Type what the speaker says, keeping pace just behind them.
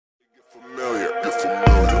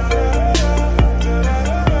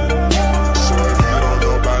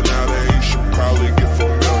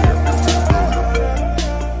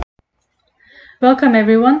Welcome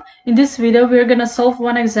everyone. In this video we are going to solve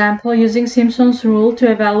one example using Simpson's rule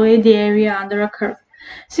to evaluate the area under a curve.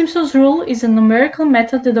 Simpson's rule is a numerical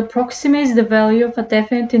method that approximates the value of a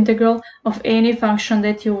definite integral of any function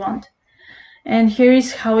that you want. And here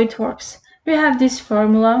is how it works. We have this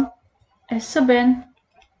formula S sub n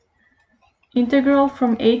integral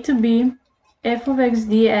from a to b f of x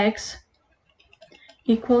dx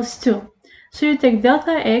equals 2. So you take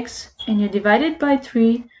delta x and you divide it by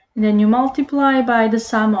 3, and then you multiply by the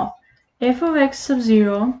sum of f of x sub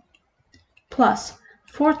 0 plus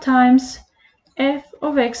 4 times f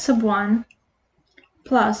of x sub 1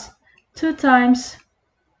 plus 2 times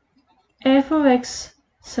f of x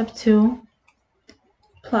sub 2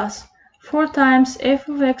 plus 4 times f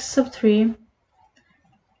of x sub 3,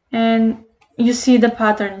 and you see the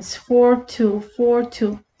pattern is 4, 2, 4,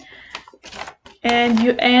 2. And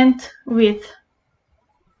you end with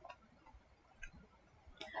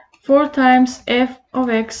 4 times f of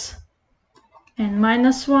x and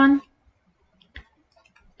minus 1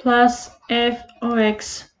 plus f of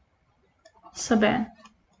x sub n.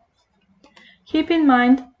 Keep in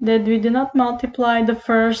mind that we do not multiply the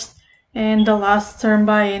first and the last term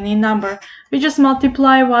by any number. We just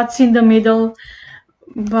multiply what's in the middle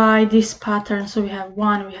by this pattern. So we have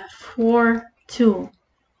 1, we have 4, 2,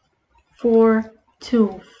 4,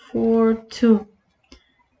 2, 4, 2.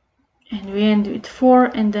 And we end with 4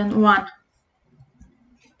 and then 1.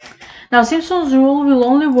 Now Simpson's rule will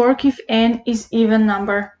only work if n is even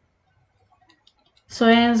number. So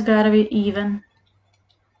n's gotta be even.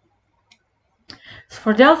 So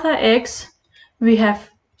for delta x, we have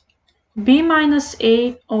b minus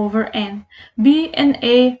a over n. b and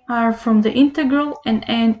a are from the integral and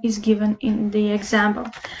n is given in the example.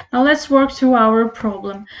 Now let's work through our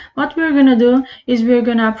problem. What we're gonna do is we're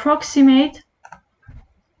gonna approximate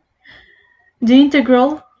the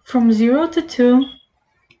integral from 0 to 2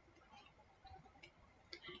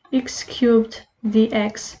 x cubed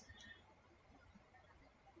dx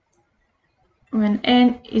when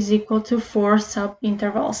n is equal to 4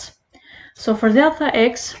 subintervals. So for delta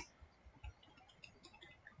x,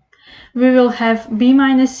 we will have b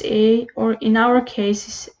minus a, or in our case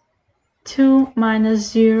is 2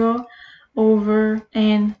 minus 0 over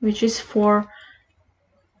n, which is 4,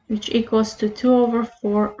 which equals to 2 over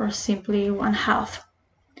 4, or simply 1/2.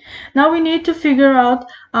 Now we need to figure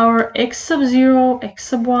out our x sub 0, x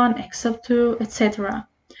sub 1, x sub 2, etc.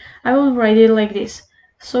 I will write it like this.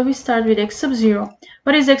 So we start with x sub 0.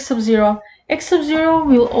 What is x sub 0? X sub 0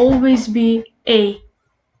 will always be a.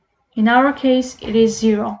 In our case, it is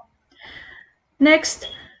 0. Next,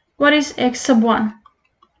 what is x sub 1?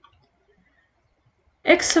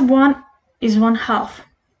 X sub 1 is 1/2.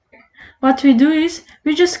 What we do is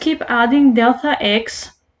we just keep adding delta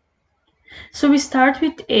x. So we start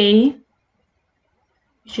with a,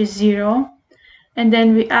 which is 0, and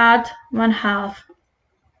then we add 1/2,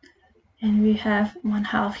 and we have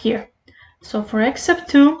 1/2 here. So for x sub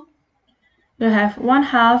 2, we have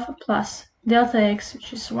 1/2 plus delta x,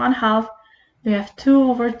 which is 1/2. We have 2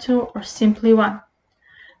 over 2, or simply 1.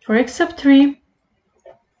 For x sub 3,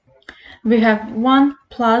 we have 1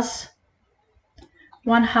 plus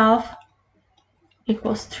 1/2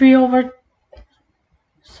 equals 3 over,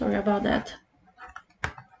 sorry about that,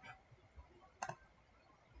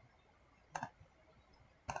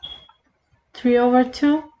 3 over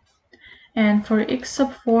 2. And for x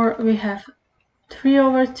sub 4, we have 3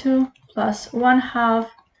 over 2 plus 1/2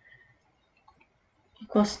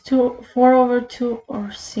 equals 4 over 2,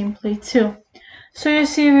 or simply 2. So you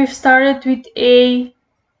see we've started with a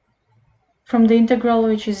from the integral,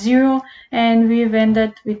 which is 0, and we've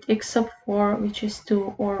ended with x sub 4, which is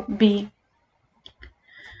 2, or b.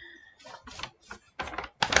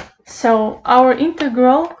 So our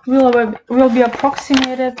integral will be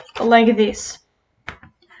approximated like this.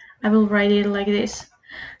 I will write it like this.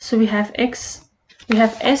 So we have s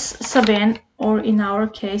sub n, or in our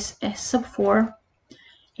case s sub 4,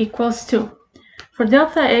 equals 2. For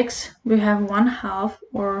delta x, we have 1/2,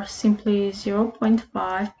 or simply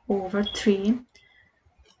 0.5 over 3.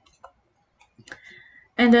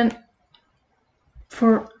 And then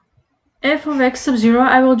for f of x sub 0,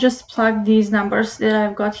 I will just plug these numbers that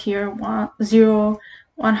I've got here: 1, 0,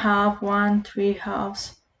 1/2, 1,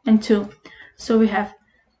 3/2, and 2. So we have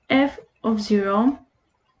f of 0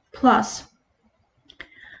 plus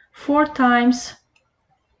 4 times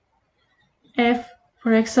f.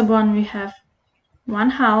 For x sub 1, we have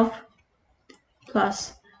 1/2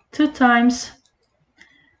 plus 2 times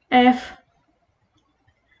f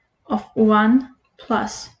of 1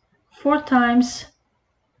 plus 4 times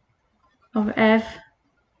of f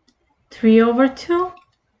 3 over 2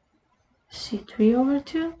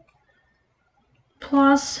 C3/2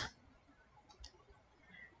 plus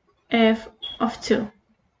f(2).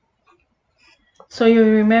 So you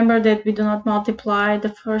remember that we do not multiply the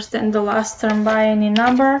first and the last term by any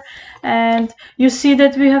number, and you see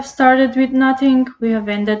that we have started with nothing, we have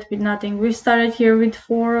ended with nothing. We started here with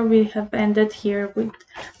 4, we have ended here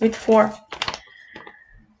with 4.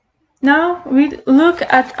 Now we look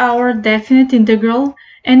at our definite integral,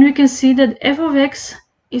 and we can see that f of x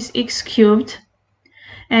is x cubed.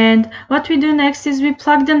 And what we do next is we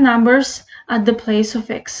plug the numbers at the place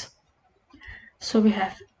of x. So we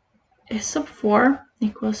have s sub 4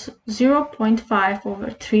 equals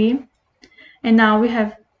 0.5/3. And now we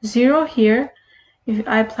have 0 here. If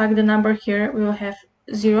I plug the number here, we will have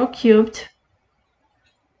 0 cubed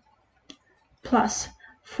plus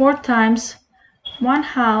 4 times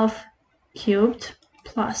 1/2 cubed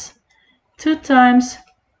plus 2 times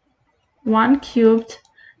 1 cubed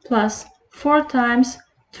plus 4 times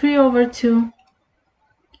 3/2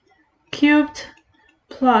 cubed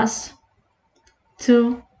plus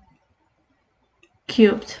 2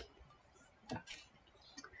 cubed.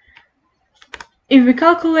 If we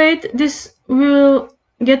calculate this, we will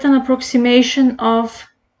get an approximation of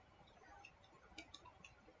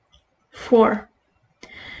 4.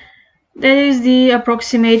 That is the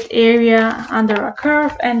approximate area under a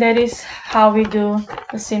curve, and that is how we do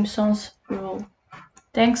the Simpson's rule.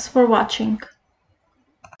 Thanks for watching.